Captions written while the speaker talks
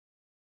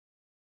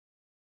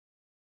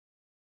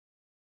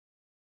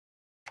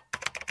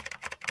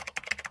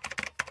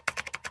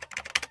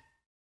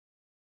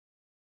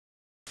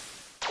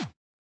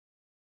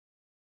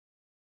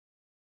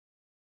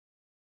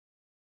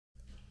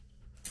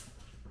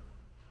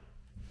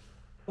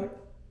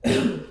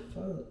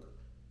Fuck.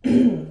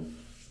 Morning,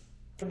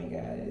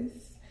 guys.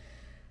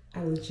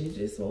 I legit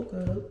just woke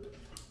up.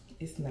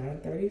 It's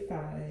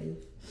 9:35,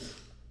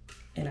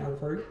 and I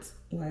worked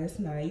last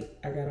night.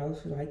 I got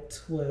off at like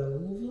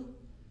 12.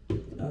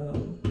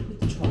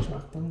 To charge my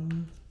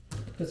phone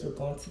because we're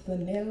going to the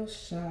nail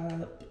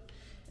shop.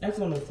 I just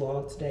want to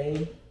vlog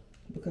today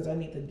because I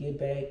need to get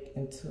back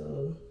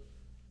into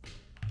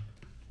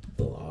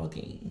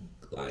vlogging.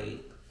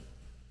 Like,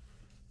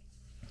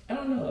 I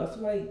don't know. I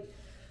feel like,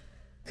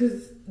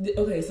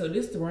 okay, so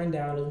this is the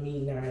rundown of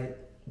me not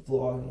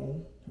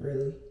vlogging,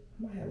 really.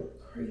 My hair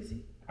look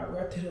crazy. I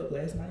wrapped it up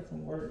last night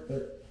from work,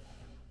 but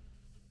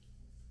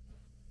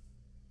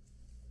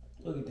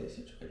look at that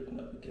situation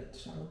up and get the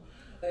shower.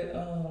 But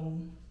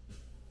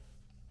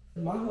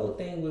my whole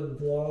thing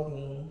with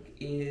vlogging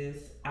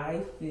is I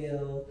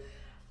feel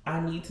I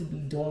need to be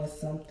doing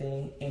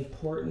something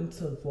important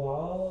to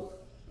vlog,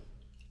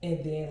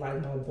 and then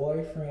like my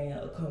boyfriend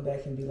will come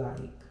back and be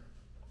like,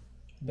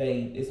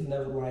 babe, it's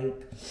never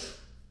like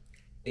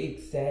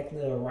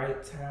exactly a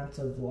right time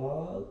to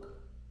vlog.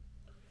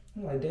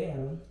 I'm like,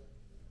 damn,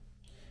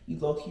 you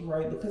low-key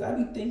right, because I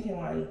be thinking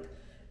like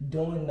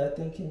doing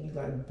nothing can be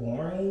like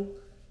boring,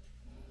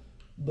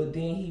 but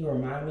then he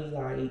remind me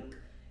like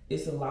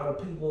it's a lot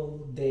of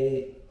people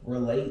that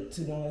relate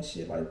to doing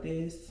shit like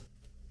this.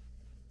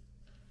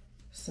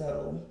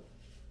 So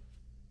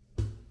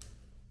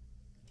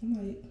I'm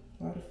like,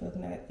 why the fuck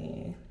not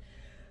then?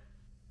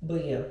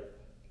 But yeah,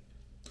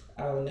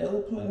 our nail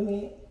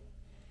appointment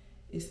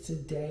is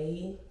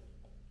today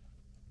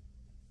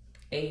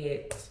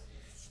at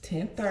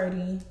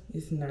 10:30.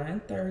 It's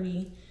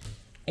 9:30,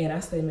 and I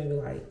stay maybe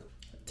like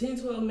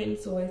 10-12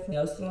 minutes away from the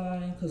nail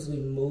salon because we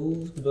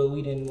moved, but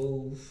we didn't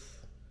move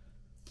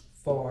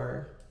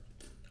far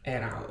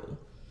at all.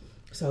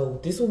 So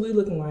this will be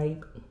looking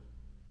like.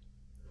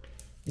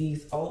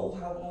 These old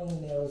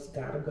Halloween nails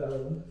gotta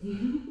go.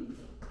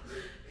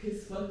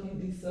 It's fucking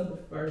December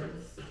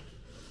 1st.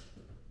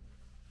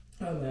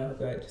 Oh man,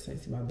 God, I just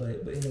ain't see my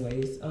butt. But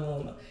anyways,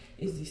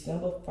 it's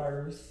December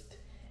 1st,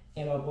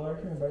 and my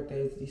boyfriend's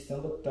birthday is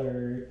December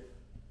 3rd.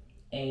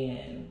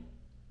 And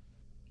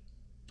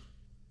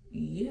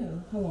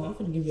yeah, hold on, I'm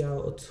gonna give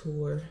y'all a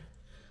tour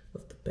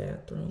of the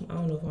bathroom. I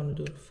don't know if I'm gonna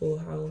do the full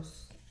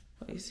house.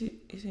 Is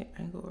it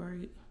angled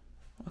right?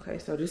 Okay,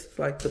 so this is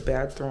like the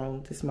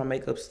bathroom. This is my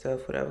makeup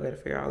stuff, whatever. Gotta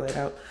figure all that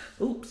out.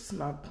 Oops,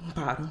 my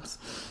bottoms.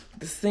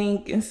 The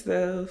sink and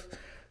stuff.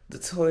 The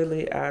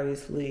toilet,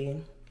 obviously.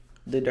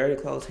 The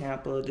dirty clothes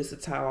hamper. This is a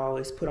towel I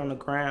always put on the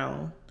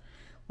ground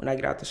when I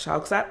get out the shower.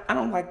 Cause I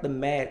don't like the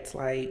mats.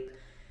 Like,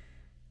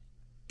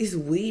 it's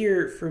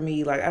weird for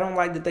me. Like, I don't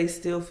like that they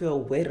still feel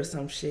wet or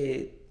some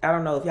shit. I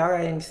don't know. If y'all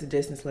got any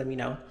suggestions, let me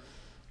know.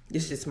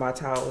 This is just my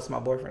towels. My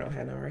boyfriend don't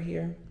have none right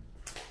here.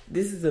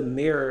 This is a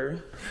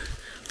mirror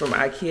from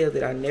IKEA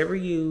that I never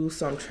use,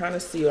 so I'm trying to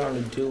see what I'm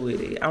gonna do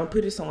with it. I'm gonna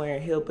put it somewhere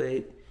in here,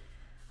 but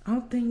I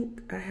don't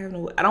think I have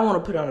no. I don't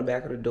want to put it on the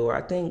back of the door.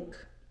 I think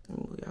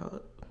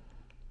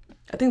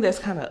that's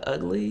kind of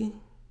ugly,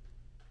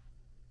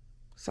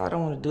 so I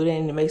don't want to do that.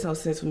 And it makes no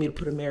sense for me to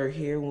put a mirror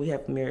here when we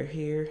have a mirror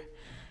here.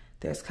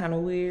 That's kind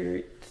of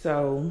weird.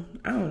 So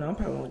I don't know. I'm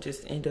probably gonna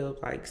just end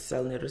up like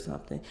selling it or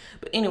something.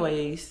 But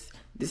anyways,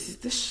 this is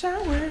the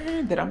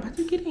shower that I'm about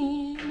to get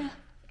in.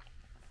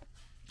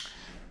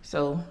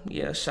 So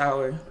yeah,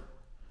 shower,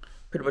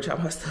 pretty much all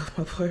my stuff,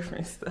 my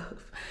boyfriend's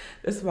stuff.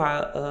 That's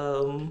why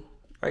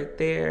right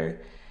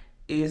there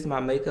is my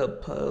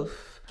makeup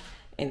puff,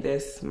 and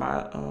that's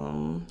my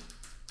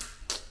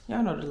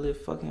y'all know the little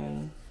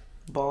fucking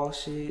ball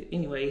shit.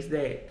 Anyways,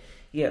 that,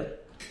 yeah.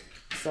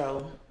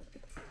 So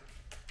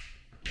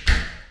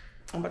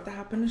I'm about to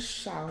hop in the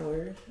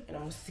shower, and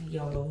I'm gonna see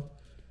y'all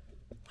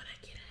when I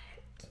get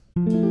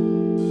out.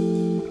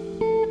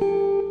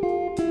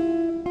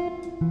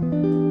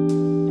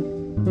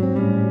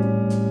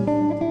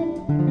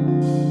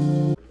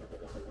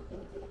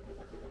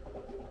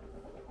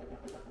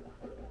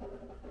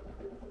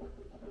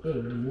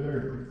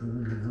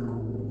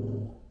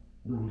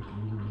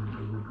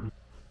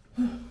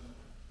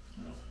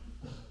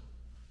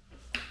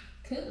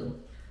 Cool.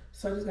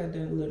 So I just got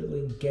done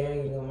literally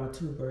gagging on my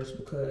toothbrush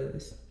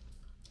because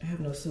I have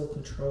no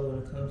self-control when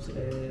it comes to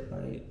that.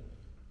 Like,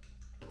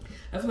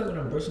 I feel like when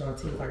I'm brushing my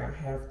teeth, like I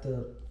have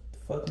to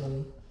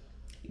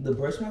either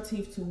brush my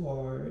teeth too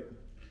hard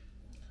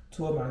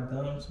to where my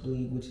gums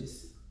bleed, which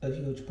is a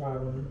huge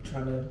problem. I'm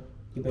trying to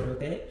get better with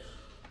that.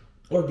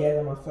 Or gag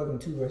on my fucking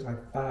toothbrush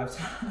like 5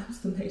 times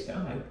to make sure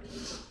I'm like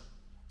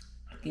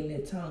getting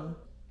that tongue.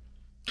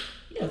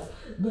 Yeah,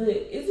 but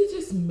is it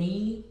just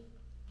me,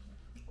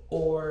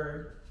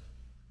 or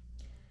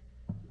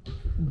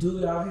do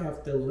y'all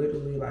have to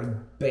literally like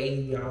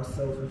bathe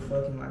yourself in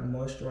fucking like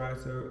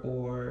moisturizer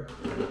or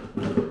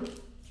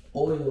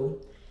oil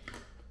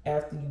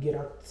after you get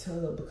out the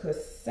tub?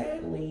 Because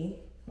sadly,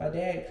 my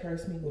dad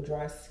cursed me with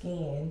dry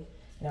skin,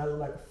 and I look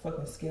like a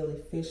fucking scaly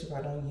fish if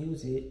I don't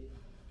use it.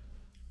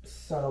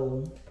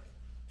 So,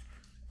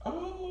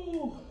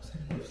 oh,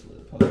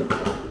 let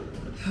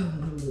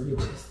me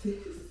readjust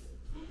this.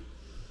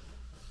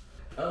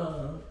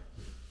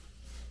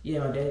 Yeah,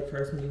 my dad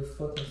cursed me with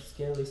fucking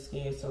scaly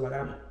skin, so like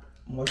I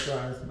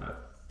moisturize my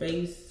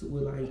face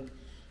with like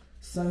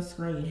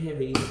sunscreen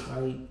heavy.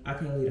 Like I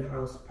can't leave the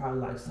house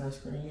probably like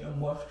sunscreen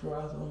and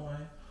moisturizer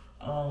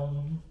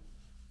on.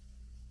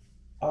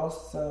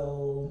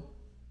 Also,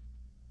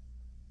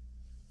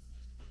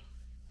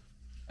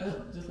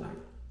 just like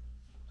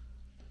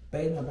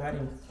bathe my body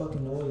in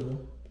fucking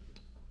oil.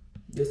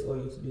 This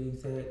oil to be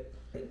exact.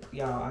 Like,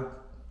 y'all,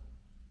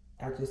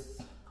 I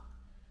just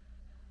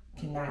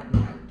cannot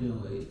not do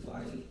it.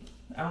 Like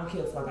I don't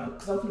care if like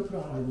cause I'm gonna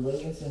put on like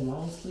leggings and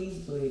long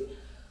sleeves, but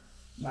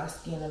my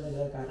skin under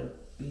there gotta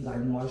be like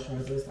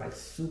moisturized. It's like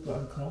super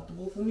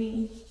uncomfortable for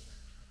me.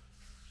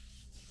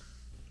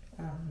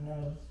 I don't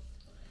know,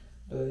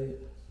 but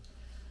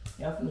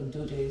y'all finna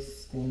do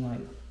this, then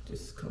like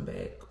just come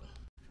back.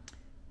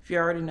 If you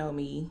already know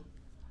me,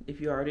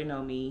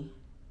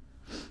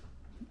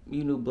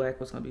 you knew black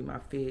was gonna be my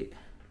fit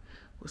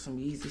with some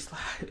Yeezy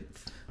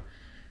slides.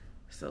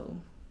 So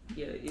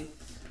yeah,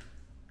 it's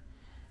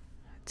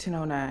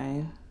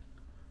 10:09.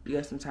 We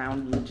got some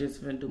time. We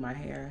just gonna do my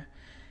hair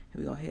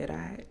and we gonna head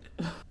out.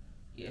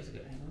 Yeah, it's a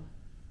good angle.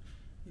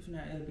 If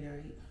not, it'll be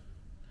alright.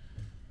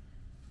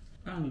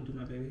 I don't need to do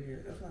my baby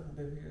hair. I feel like my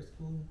baby hair is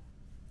cool.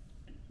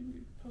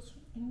 Post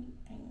any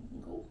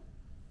angle.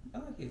 I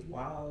like it's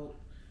wild.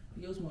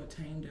 It was more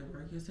tamed at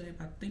work yesterday,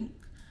 but I think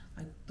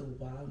like the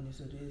wildness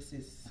of this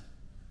is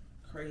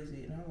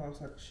crazy. And I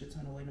lost like a shit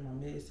ton of weight in my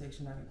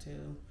midsection, I can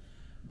tell.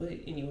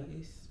 But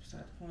anyways,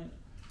 beside the point.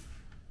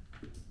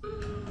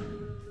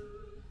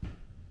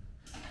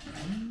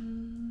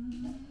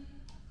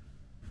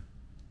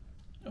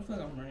 I feel like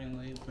I'm running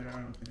late, but I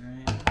don't think I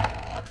am.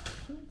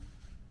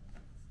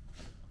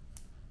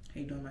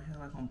 Hey, doing my hair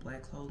like on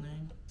black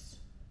clothing.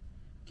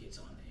 Gets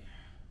on there.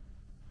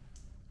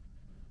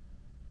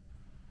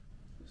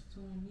 Just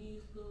doing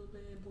these little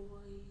bad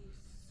boys.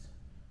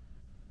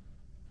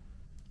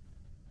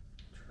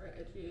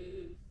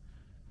 Tragic.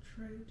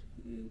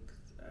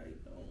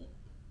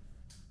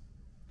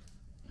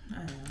 I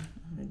am.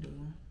 I'm gonna do.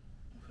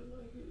 I feel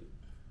like it,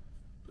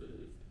 but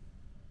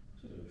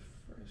just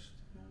refreshed.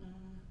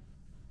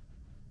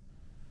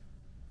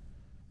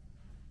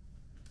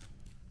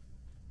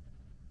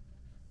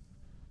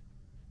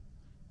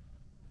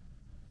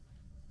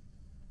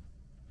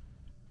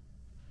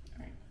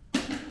 Alright.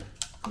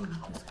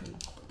 That's good.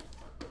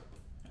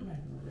 I'm not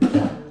gonna rush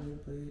early,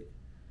 but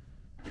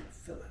I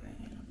feel like I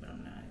am, but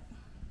I'm not.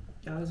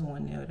 Y'all, there's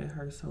one nail that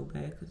hurts so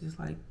bad because it's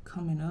like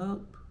coming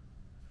up.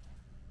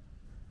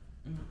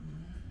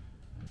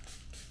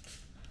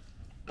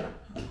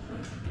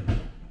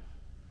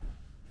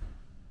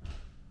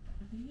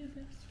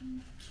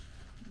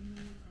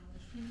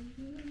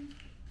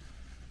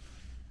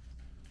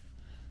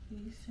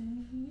 He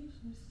said he's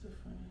just a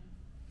friend.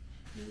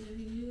 Yeah,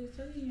 he is,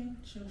 so he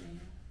ain't your man.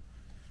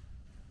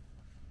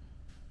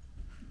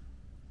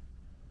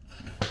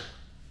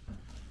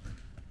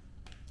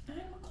 I'm a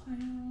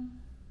clown.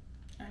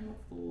 I'm a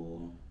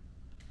fool.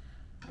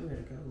 I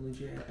better go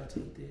legit. I'll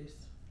take this.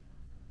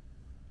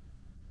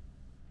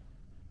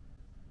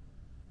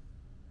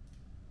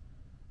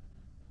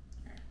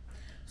 Alright,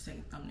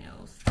 second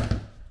thumbnails.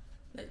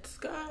 Let's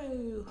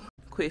go.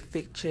 Quick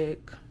fit check.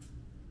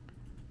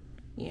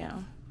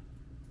 Yeah.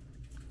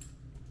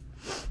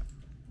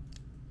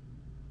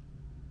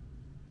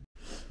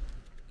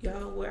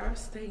 Y'all, where I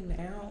stay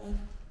now,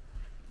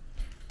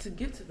 to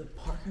get to the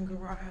parking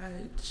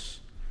garage,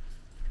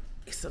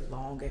 it's a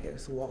long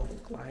ass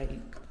walk.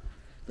 Like,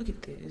 look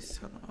at this.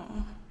 Hold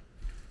on.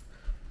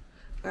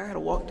 I gotta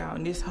walk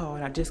down this hall,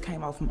 and I just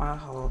came off my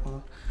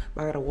hall.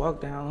 I gotta walk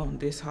down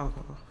this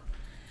hall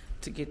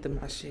to get to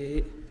my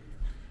shit.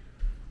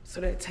 So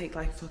that take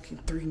like fucking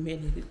 3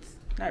 minutes.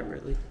 Not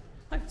really,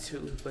 like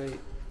 2, but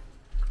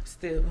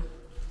still.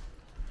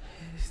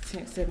 It's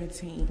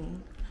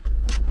 10:17.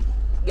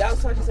 Y'all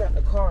saw just out in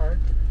the car,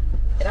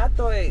 and I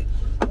thought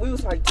we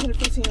was like 10 to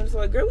 15 minutes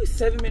away. Girl, we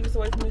 7 minutes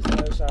away from this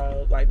nail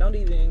shop. Like, don't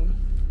even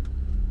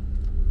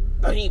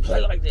play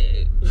like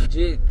that.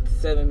 Legit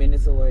 7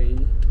 minutes away.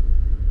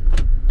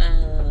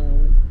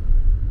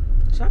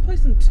 Should I play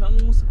some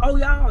tunes? Oh,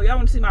 y'all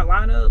want to see my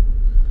lineup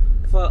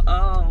for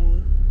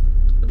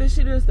what this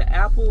shit is? The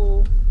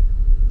Apple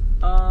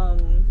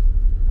what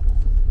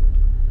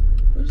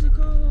is it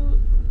called?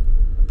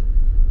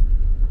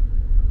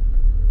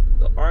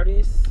 The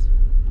artist.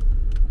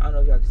 I don't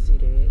know if y'all can see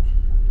that,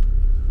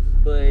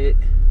 but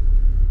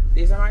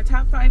these are my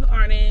top 5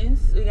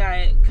 artists. We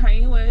got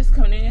Kanye West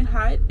coming in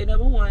hot at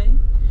number 1.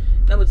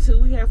 Number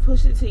 2, we have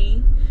Pusha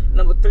T.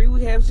 Number 3,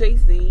 we have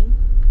Jay-Z.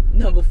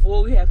 Number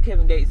 4, we have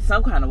Kevin Gates.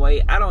 Some kind of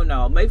way, I don't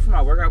know. Maybe for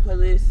my workout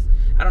playlist.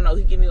 I don't know.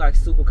 He get me like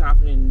super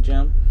confident in the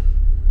gym.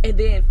 And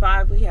then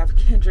 5, we have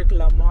Kendrick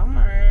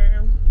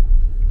Lamar.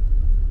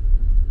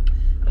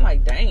 I'm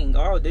like, dang,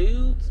 all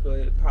dudes,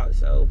 but probably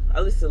so.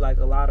 I listen to like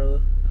a lot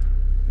of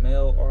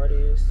male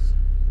artists.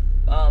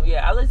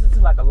 Yeah, I listen to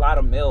like a lot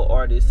of male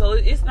artists, so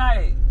it's not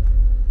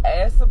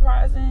as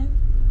surprising,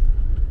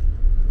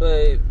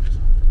 but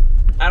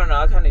I don't know,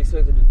 I kind of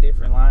expected a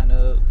different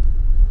lineup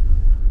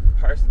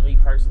personally.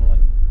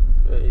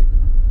 But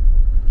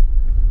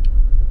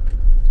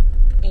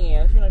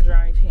yeah, if you're gonna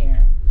drive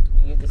here,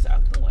 get this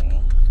out the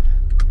way.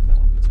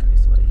 Turn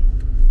this way.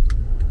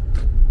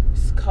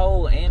 It's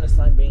cold and a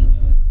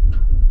sunbeam.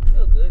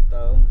 Feel good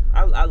though.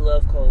 I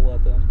love cold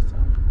weather. So.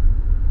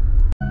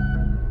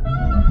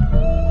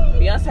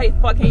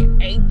 Beyonce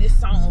fucking ate this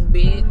song,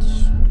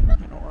 bitch. I'm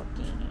gonna walk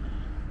in.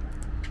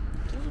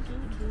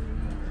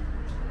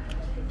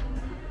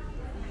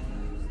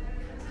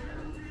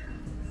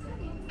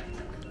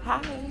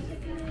 Hi.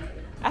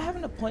 I have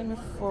an appointment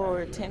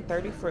for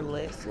 10:30 for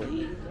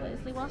Leslye.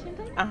 Leslye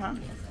Washington? Uh-huh.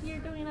 Yes. You're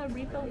doing a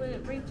refill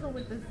with Rachel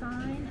with the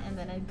sign and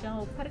then a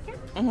gel pedicure?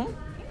 Mm-hmm.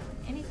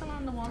 Any color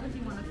on the wall if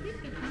you want to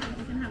speak, you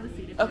can have a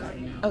seat if Okay.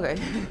 you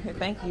already know. Okay.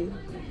 Thank you.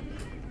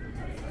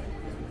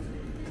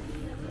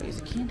 There's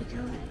a candy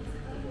coat.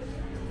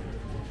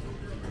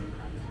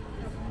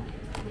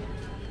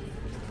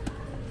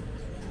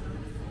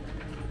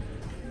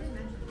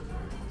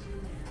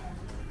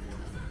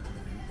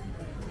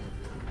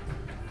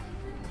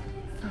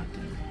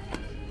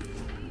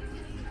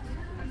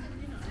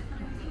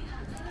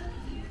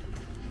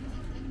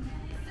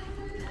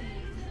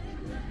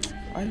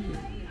 Why do you?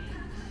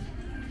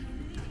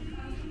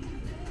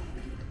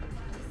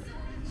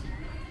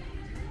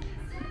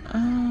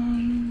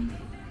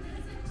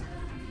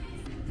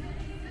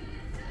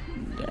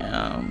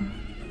 Damn.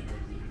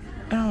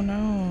 I don't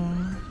know.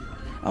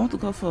 I want to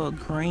go for a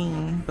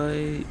green,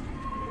 but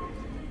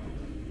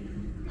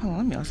hold on,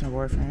 let me ask my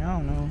boyfriend. I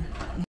don't know.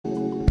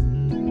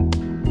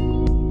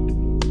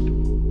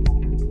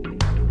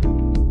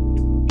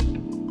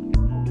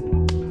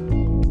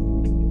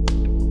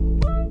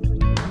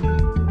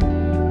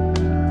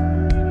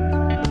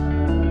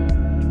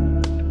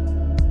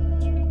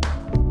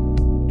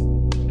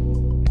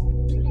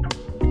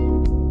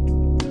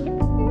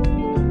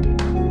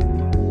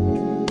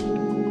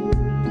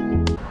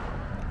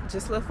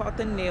 Just left out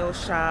the nail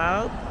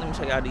shop. Let me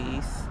show y'all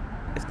these.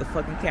 If the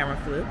fucking camera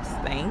flips,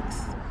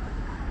 thanks.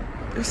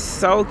 They're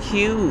so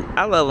cute.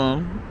 I love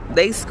them.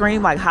 They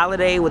scream like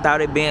holiday without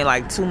it being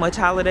like too much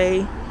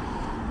holiday.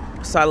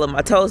 So I love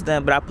my toes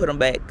done, but I put them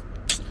back.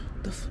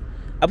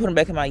 I put them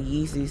back in my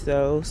Yeezys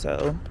though.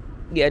 So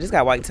yeah, I just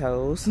got white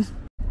toes.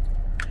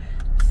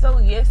 So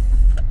yes,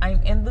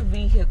 I'm in the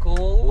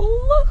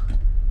vehicle.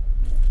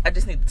 I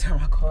just need to turn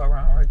my car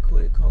around right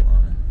quick. Hold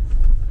on.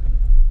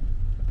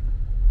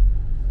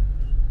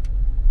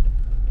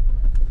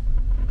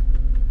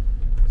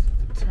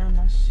 Turn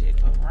my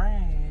shit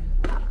around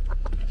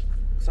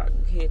so I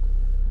can head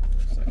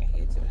to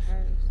the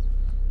house.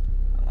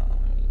 Hold on,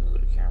 let me move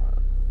the camera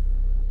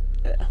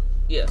up.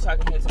 Yeah, so I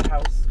can head to the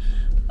house.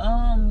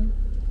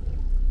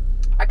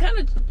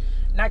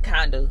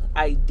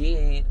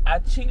 I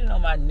cheated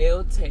on my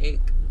nail tech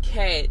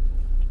cat.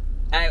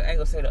 I ain't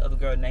gonna say the other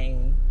girl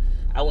name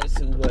I went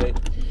to, but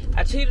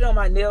I cheated on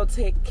my nail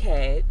tech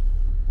cat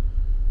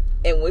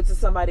and went to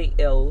somebody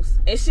else,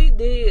 and she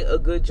did a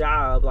good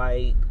job.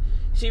 Like,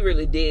 she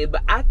really did.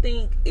 But I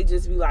think it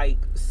just be like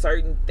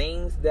certain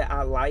things that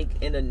I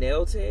like in a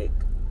nail tech.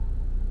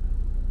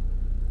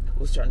 I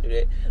was trying to do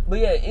that. But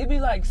yeah, it'd be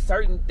like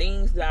certain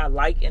things that I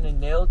like in a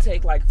nail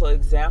tech. Like, for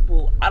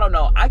example, I don't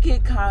know, I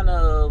get kind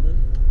of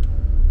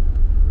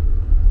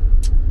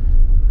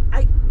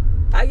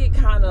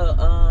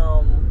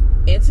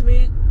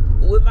intimate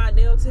with my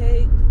nail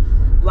tech.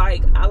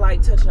 Like, I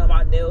like touching on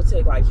my nail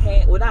tech, like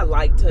not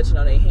like touching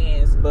on their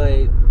hands,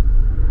 but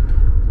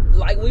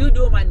like when you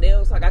doing my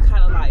nails, like I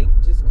kind of like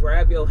just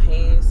grab your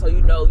hand, so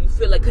you know, you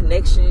feel a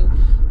connection,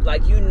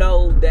 like you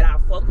know that I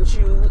fuck with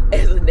you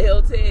as a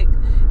nail tech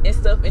and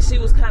stuff. And she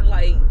was kind of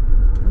like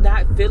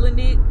not feeling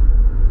it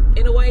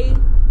in a way.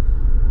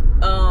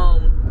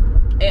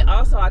 And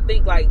also I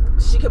think like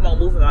she kept on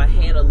moving my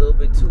hand a little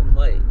bit too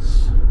much.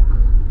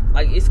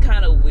 Like, it's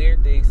kind of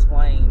weird to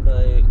explain,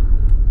 but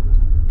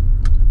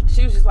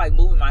she was just like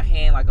moving my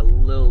hand like a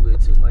little bit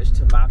too much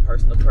to my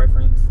personal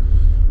preference.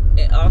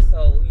 And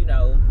also, you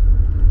know,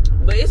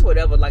 but it's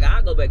whatever. Like,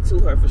 I'll go back to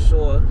her for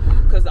sure,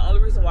 because the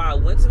only reason why I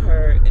went to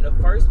her in the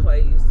first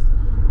place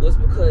was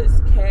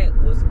because Kat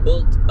was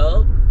booked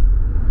up,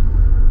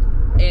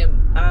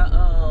 and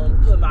I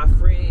put my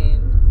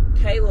friend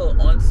Kayla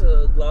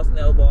onto Gloss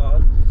Nail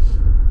Bar,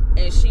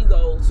 and she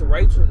goes to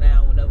Rachel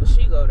now whenever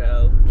she go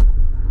there.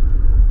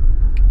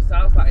 So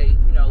I was like,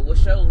 you know,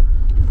 what's your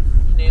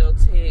nail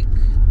tech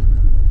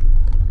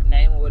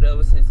name or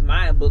whatever, since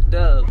mine booked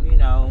up, you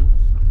know,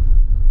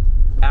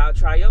 I'll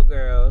try your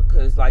girl,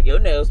 cause like your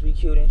nails be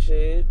cute and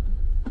shit.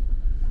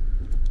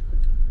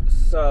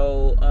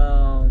 So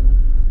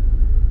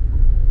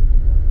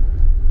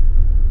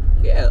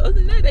yeah, other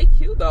than that, they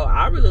cute though.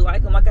 I really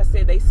like them. Like I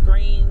said, they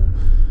scream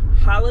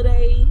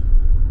holiday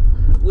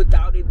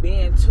without it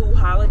being too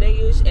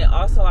holiday-ish. And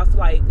also I feel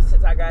like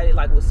since I got it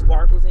like with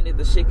sparkles in it,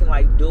 the shit can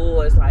like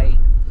do it's like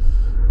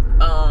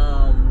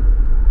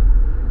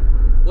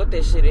what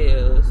that shit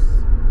is.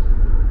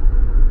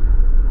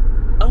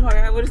 Oh my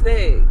god, what is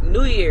that?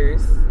 New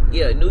Year's.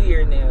 Yeah, New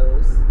Year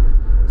nails.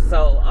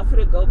 So I'm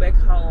finna go back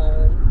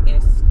home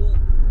and scoop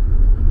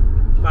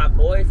my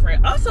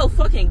boyfriend. Oh, Also,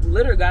 fucking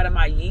glitter got in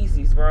my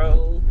Yeezys,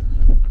 bro.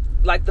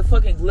 Like the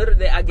fucking glitter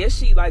that I guess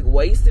she like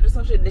wasted or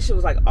something. And this shit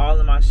was like all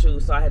in my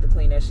shoes, so I had to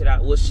clean that shit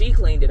out. Well, she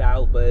cleaned it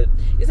out, but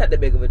it's not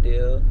that big of a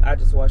deal. I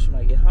just wash them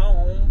when I get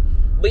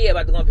home. But yeah,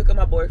 about to go and pick up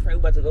my boyfriend.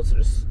 We about to go to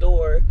the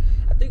store.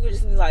 I think we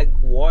just need like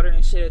water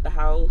and shit at the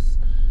house.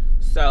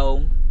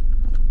 So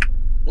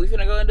we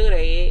finna go and do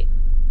that.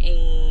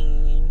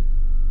 And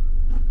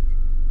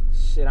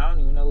shit, I don't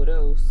even know what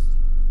else.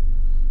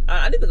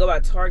 I need to go by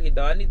Target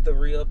though. I need to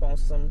re-up on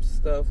some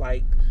stuff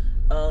like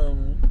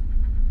my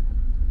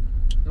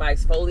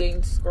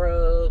exfoliating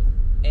scrub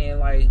and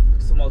like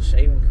some more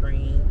shaving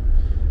cream.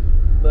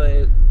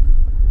 But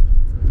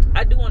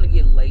I do want to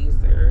get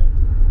laser.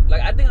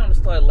 Like I think I'm gonna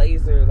start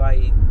laser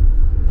like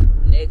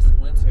next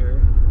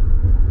winter.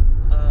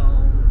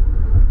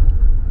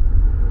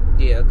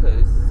 Yeah,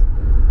 cause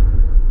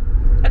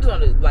I just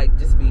want to like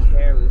just be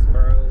hairless,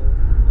 bro.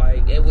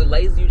 Like, and with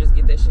laser you just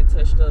get that shit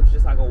touched up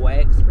just like a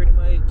wax pretty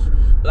much.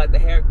 But like the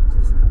hair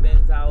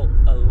bends out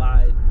a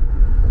lot.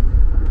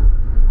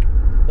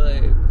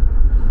 But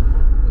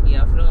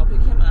yeah, I'm gonna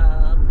pick him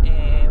up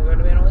and we're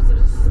gonna be on to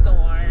the store.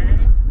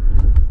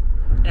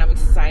 And I'm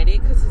excited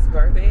because his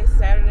birthday is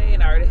Saturday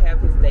and I already have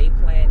his day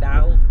planned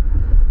out.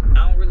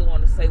 I don't really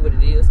want to say what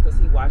it is because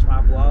he watched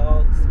my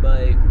vlogs,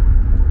 but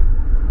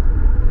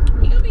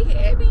he gonna be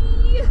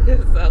happy.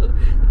 So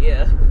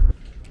yeah.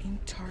 In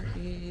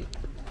Target.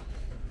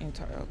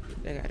 Oh,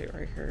 they got it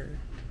right here.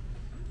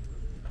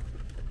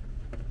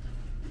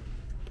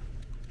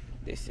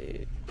 This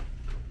it.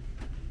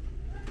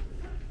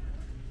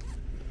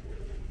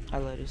 I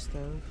love this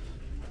stuff.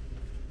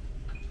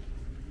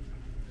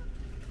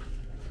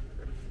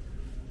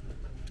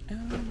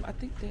 I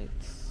think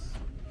that's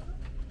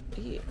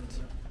it.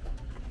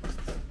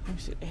 Let me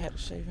see, they had a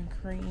shaving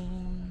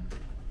cream.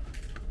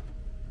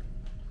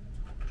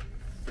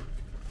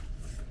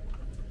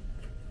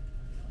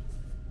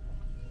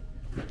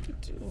 They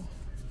do.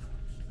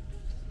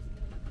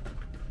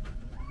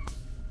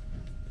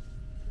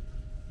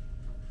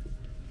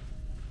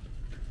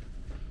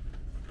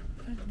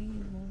 I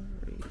need more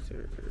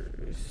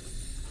razors.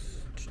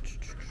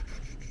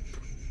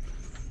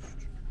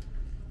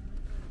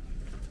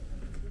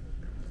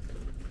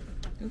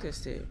 I think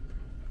that's it.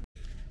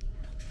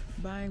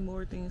 Buying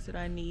more things that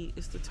I need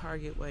is the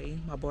Target way.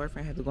 My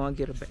boyfriend had to go and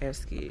get a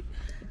basket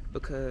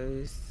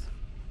because,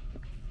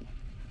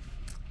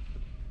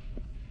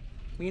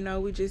 you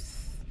know, I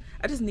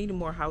just needed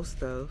more house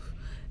stuff.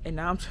 And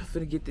now I'm trying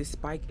to get this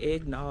spiked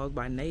eggnog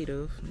by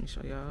Native. Let me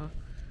show y'all.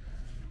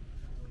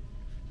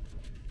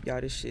 Y'all,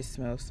 this shit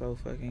smells so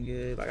fucking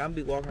good. Like, I'm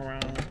be walking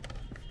around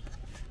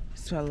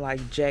smelling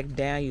like Jack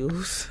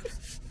Daniels.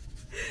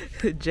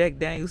 Jack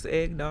Daniels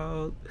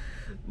eggnog.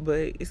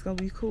 But it's gonna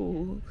be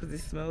cool because it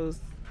smells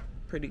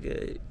pretty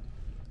good.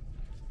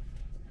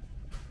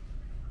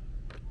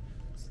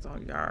 So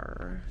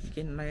y'all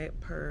getting that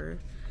per.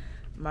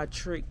 My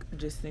trick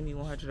just sent me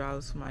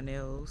 $100 for my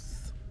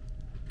nails.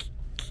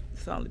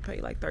 So I only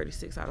paid like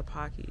 $36 out of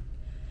pocket.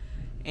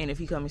 And if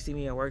he come and see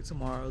me at work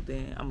tomorrow,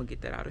 then I'm gonna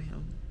get that out of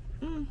him.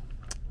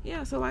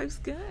 Yeah, so life's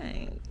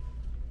good.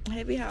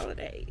 Happy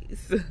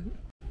holidays.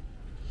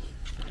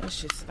 That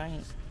shit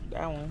stink.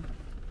 That one.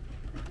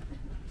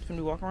 When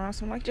we walk around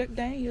something like Jack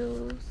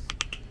Daniels.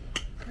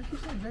 How you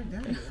say Jack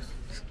Daniels?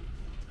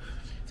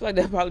 I feel like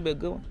that'd probably be a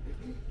good one.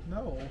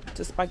 No.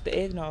 To spike the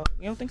eggnog.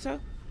 You don't think so?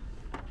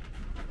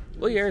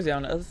 What year is it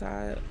on the other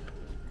side?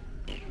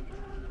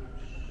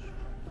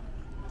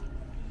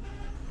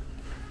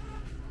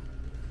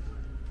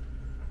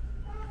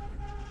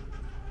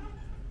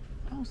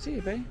 I don't see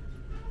it, babe.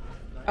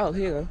 Oh,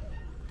 here you go.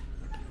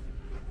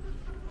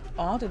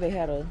 Oh, I don't think they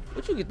had a...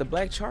 What you get, the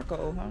black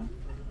charcoal, huh?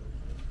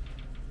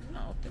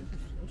 I don't think...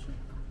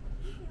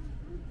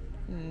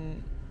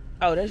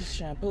 Oh, that's just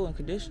shampoo and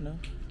conditioner.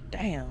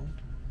 Damn.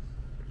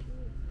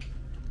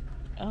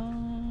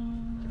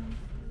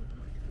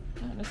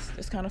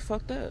 That's kind of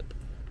fucked up.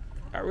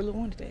 I really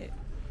wanted that.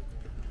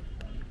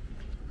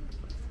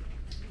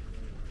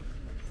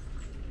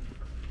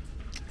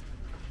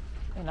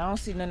 And I don't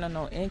see none of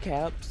no end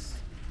caps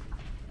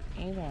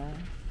either.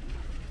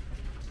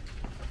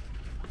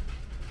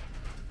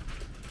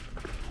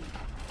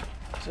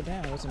 So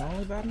damn, was it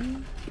only about me?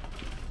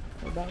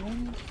 Or about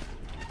women?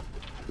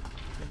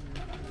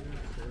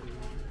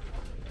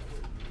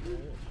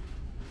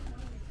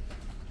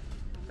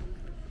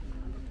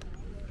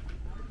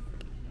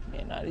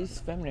 Yeah, now these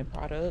feminine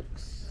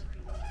products.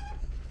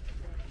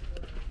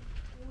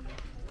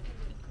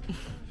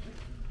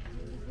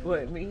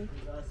 What, me?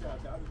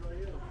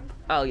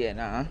 Oh yeah,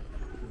 nah.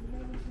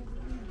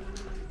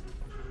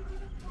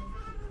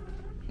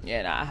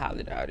 Yeah, nah, I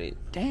highly doubt it.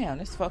 Damn,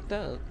 that's fucked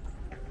up.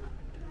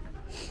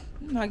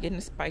 I'm not getting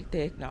a spiked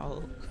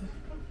eggnog.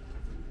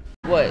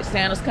 What,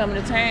 Santa's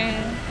coming to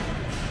town?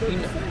 You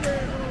know.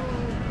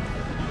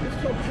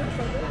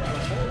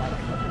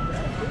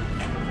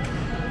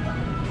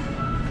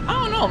 I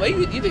don't know,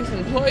 maybe you think some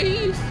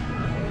employees?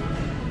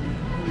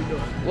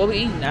 What we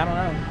eating? I don't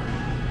know.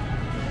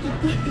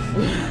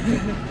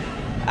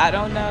 I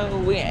don't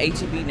know. We're in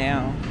H-E-B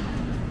now.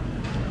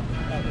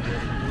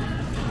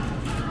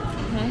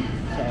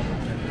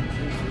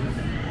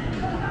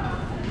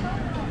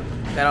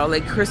 Got all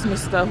that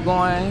Christmas stuff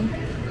going.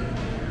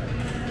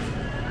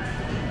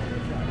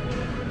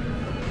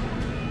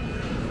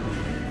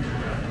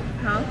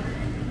 Huh?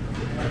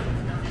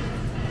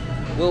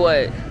 With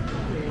what?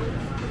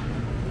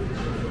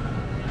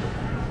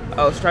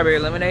 Oh, strawberry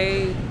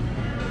lemonade.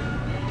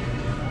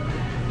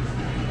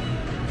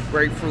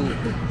 Grapefruit.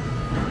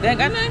 They ain't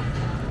got nothing?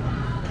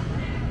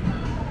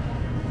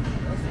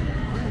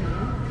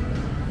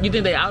 You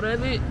think they out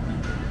of it?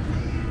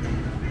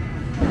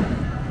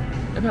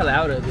 They're probably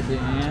out of it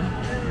then, yeah.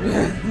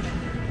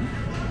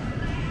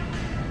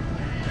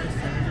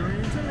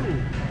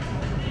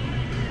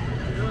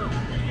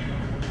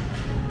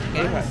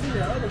 I see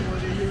the other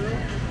one in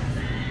here.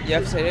 You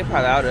have to say they're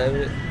probably out of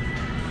it.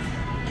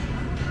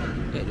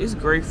 Yeah, this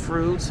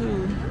grapefruit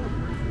too.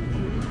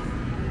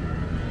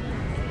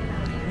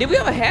 Did we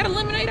ever had a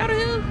lemonade out of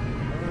here? I don't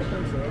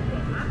think so.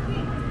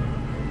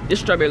 This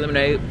strawberry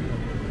lemonade.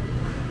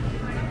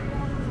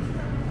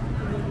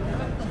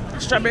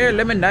 Strawberry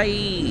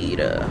lemonade.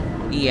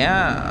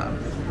 Yeah.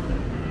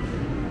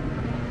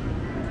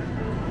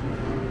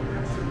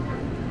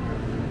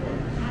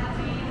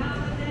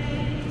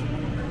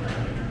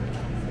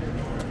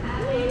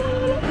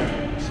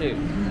 Shit.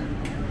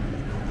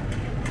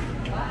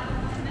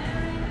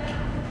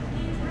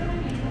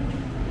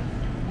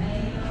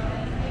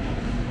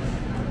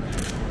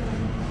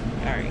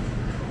 Alright.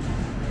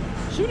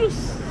 Should we do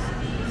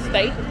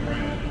steak?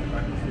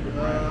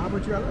 How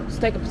much you got left?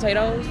 Steak and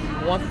potatoes.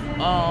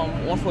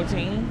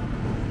 114.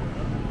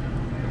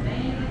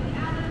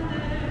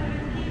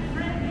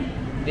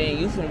 Then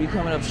you finna be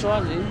coming up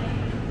shortly.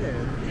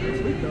 Yeah,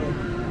 next week though.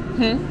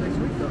 Next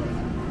week though.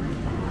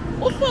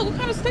 What the fuck? What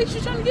kind of steak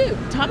you trying to get?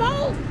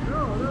 Tomahawk?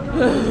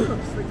 No.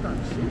 Steak's not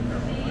cheap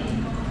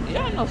though.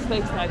 Y'all know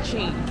steak's not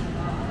cheap.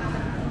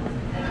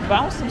 But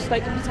I want some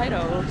steak and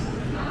potatoes.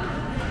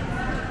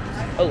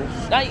 Oh,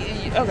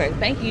 okay,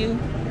 thank you.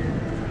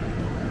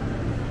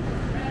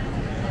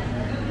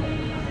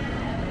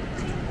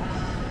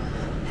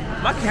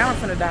 My camera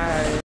finna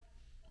die.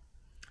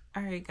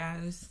 Alright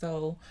guys,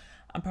 so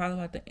I'm probably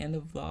about to end the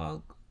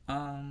vlog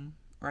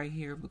right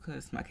here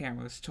because my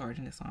camera is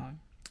charging. It's on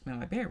in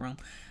my bedroom.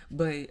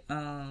 But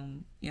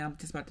yeah, I'm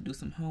just about to do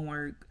some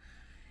homework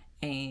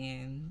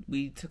and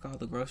we took all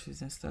the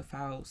groceries and stuff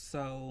out.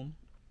 So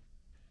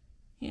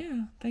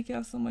yeah, thank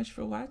y'all so much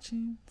for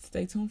watching.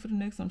 Stay tuned for the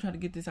next one. I'm trying to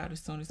get this out as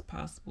soon as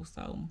possible.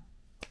 So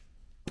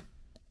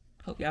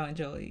hope y'all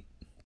enjoyed.